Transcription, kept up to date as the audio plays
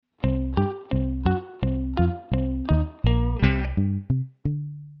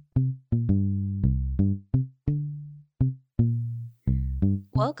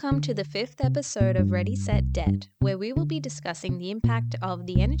Welcome to the fifth episode of Ready, Set, Debt, where we will be discussing the impact of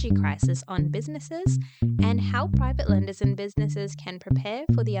the energy crisis on businesses and how private lenders and businesses can prepare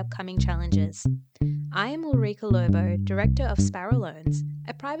for the upcoming challenges. I am Ulrika Lobo, Director of Sparrow Loans,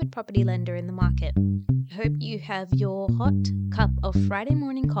 a private property lender in the market. I hope you have your hot cup of Friday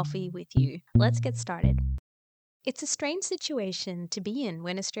morning coffee with you. Let's get started. It's a strange situation to be in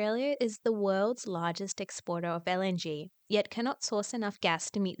when Australia is the world's largest exporter of LNG, yet cannot source enough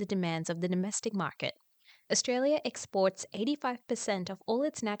gas to meet the demands of the domestic market. Australia exports 85% of all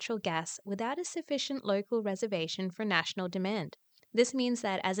its natural gas without a sufficient local reservation for national demand. This means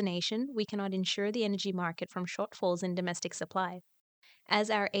that as a nation, we cannot ensure the energy market from shortfalls in domestic supply. As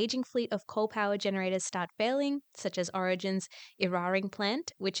our aging fleet of coal power generators start failing, such as Origin's Eraring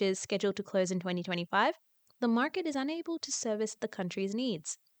plant, which is scheduled to close in 2025, the market is unable to service the country's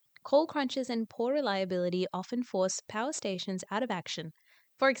needs. Coal crunches and poor reliability often force power stations out of action.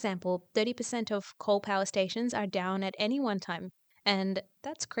 For example, 30% of coal power stations are down at any one time, and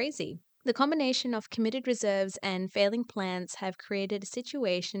that's crazy. The combination of committed reserves and failing plants have created a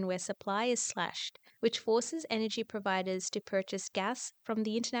situation where supply is slashed, which forces energy providers to purchase gas from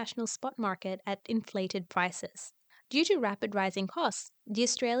the international spot market at inflated prices. Due to rapid rising costs, the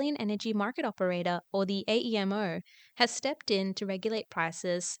Australian Energy Market Operator, or the AEMO, has stepped in to regulate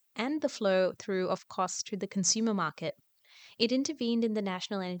prices and the flow through of costs to the consumer market. It intervened in the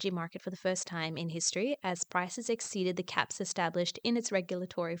national energy market for the first time in history as prices exceeded the caps established in its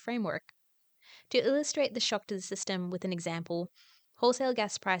regulatory framework. To illustrate the shock to the system with an example, wholesale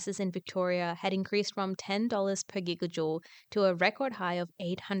gas prices in Victoria had increased from $10 per gigajoule to a record high of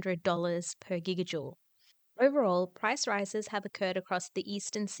 $800 per gigajoule. Overall, price rises have occurred across the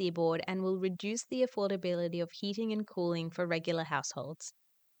eastern seaboard and will reduce the affordability of heating and cooling for regular households.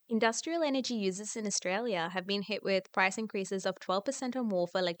 Industrial energy users in Australia have been hit with price increases of 12% or more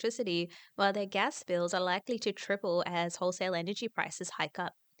for electricity, while their gas bills are likely to triple as wholesale energy prices hike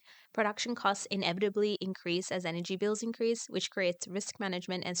up. Production costs inevitably increase as energy bills increase, which creates risk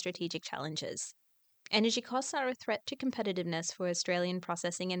management and strategic challenges. Energy costs are a threat to competitiveness for Australian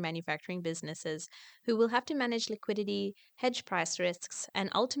processing and manufacturing businesses, who will have to manage liquidity, hedge price risks, and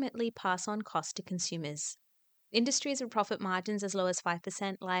ultimately pass on costs to consumers. Industries with profit margins as low as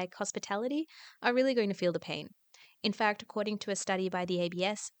 5%, like hospitality, are really going to feel the pain. In fact, according to a study by the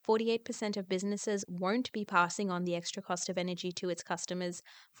ABS, 48% of businesses won't be passing on the extra cost of energy to its customers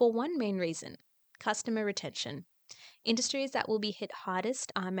for one main reason: customer retention. Industries that will be hit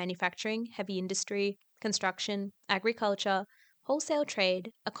hardest are manufacturing, heavy industry, construction, agriculture, wholesale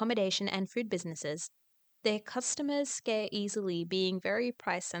trade, accommodation, and food businesses. Their customers scare easily, being very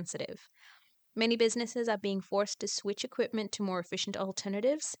price sensitive. Many businesses are being forced to switch equipment to more efficient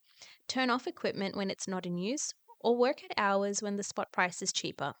alternatives, turn off equipment when it's not in use, or work at hours when the spot price is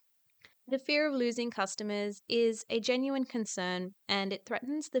cheaper. The fear of losing customers is a genuine concern, and it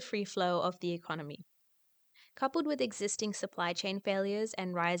threatens the free flow of the economy. Coupled with existing supply chain failures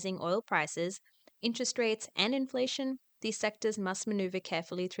and rising oil prices, interest rates, and inflation, these sectors must maneuver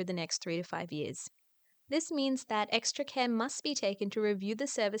carefully through the next 3 to 5 years. This means that extra care must be taken to review the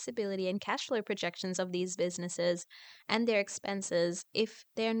serviceability and cash flow projections of these businesses and their expenses if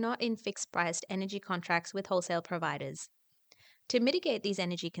they are not in fixed priced energy contracts with wholesale providers. To mitigate these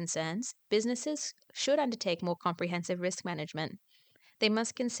energy concerns, businesses should undertake more comprehensive risk management. They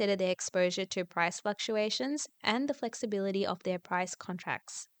must consider their exposure to price fluctuations and the flexibility of their price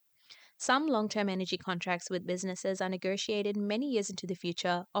contracts. Some long-term energy contracts with businesses are negotiated many years into the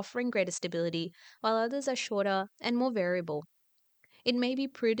future, offering greater stability, while others are shorter and more variable. It may be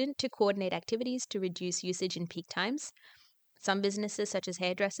prudent to coordinate activities to reduce usage in peak times. Some businesses, such as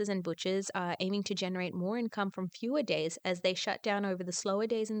hairdressers and butchers, are aiming to generate more income from fewer days as they shut down over the slower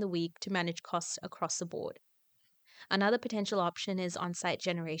days in the week to manage costs across the board. Another potential option is on-site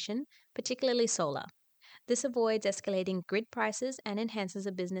generation, particularly solar. This avoids escalating grid prices and enhances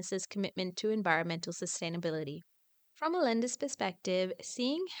a business's commitment to environmental sustainability. From a lender's perspective,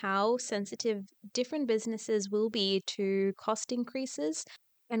 seeing how sensitive different businesses will be to cost increases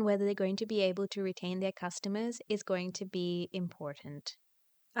and whether they're going to be able to retain their customers is going to be important.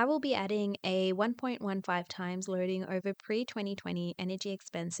 I will be adding a 1.15 times loading over pre-2020 energy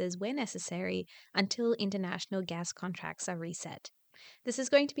expenses where necessary until international gas contracts are reset. This is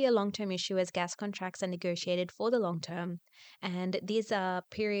going to be a long-term issue as gas contracts are negotiated for the long term, and these are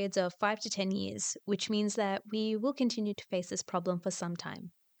periods of 5 to 10 years, which means that we will continue to face this problem for some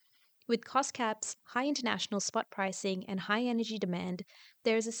time. With cost caps, high international spot pricing, and high energy demand,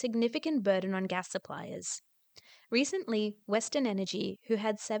 there is a significant burden on gas suppliers. Recently, Western Energy, who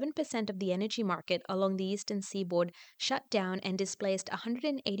had 7% of the energy market along the eastern seaboard, shut down and displaced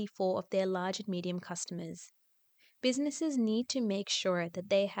 184 of their large and medium customers. Businesses need to make sure that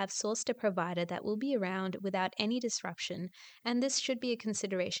they have sourced a provider that will be around without any disruption, and this should be a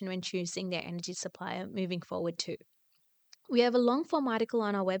consideration when choosing their energy supplier moving forward too. We have a long form article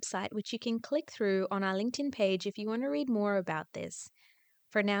on our website which you can click through on our LinkedIn page if you want to read more about this.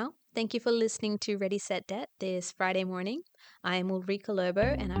 For now, thank you for listening to Ready Set Debt this Friday morning. I am Ulrika Lobo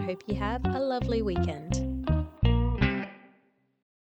and I hope you have a lovely weekend.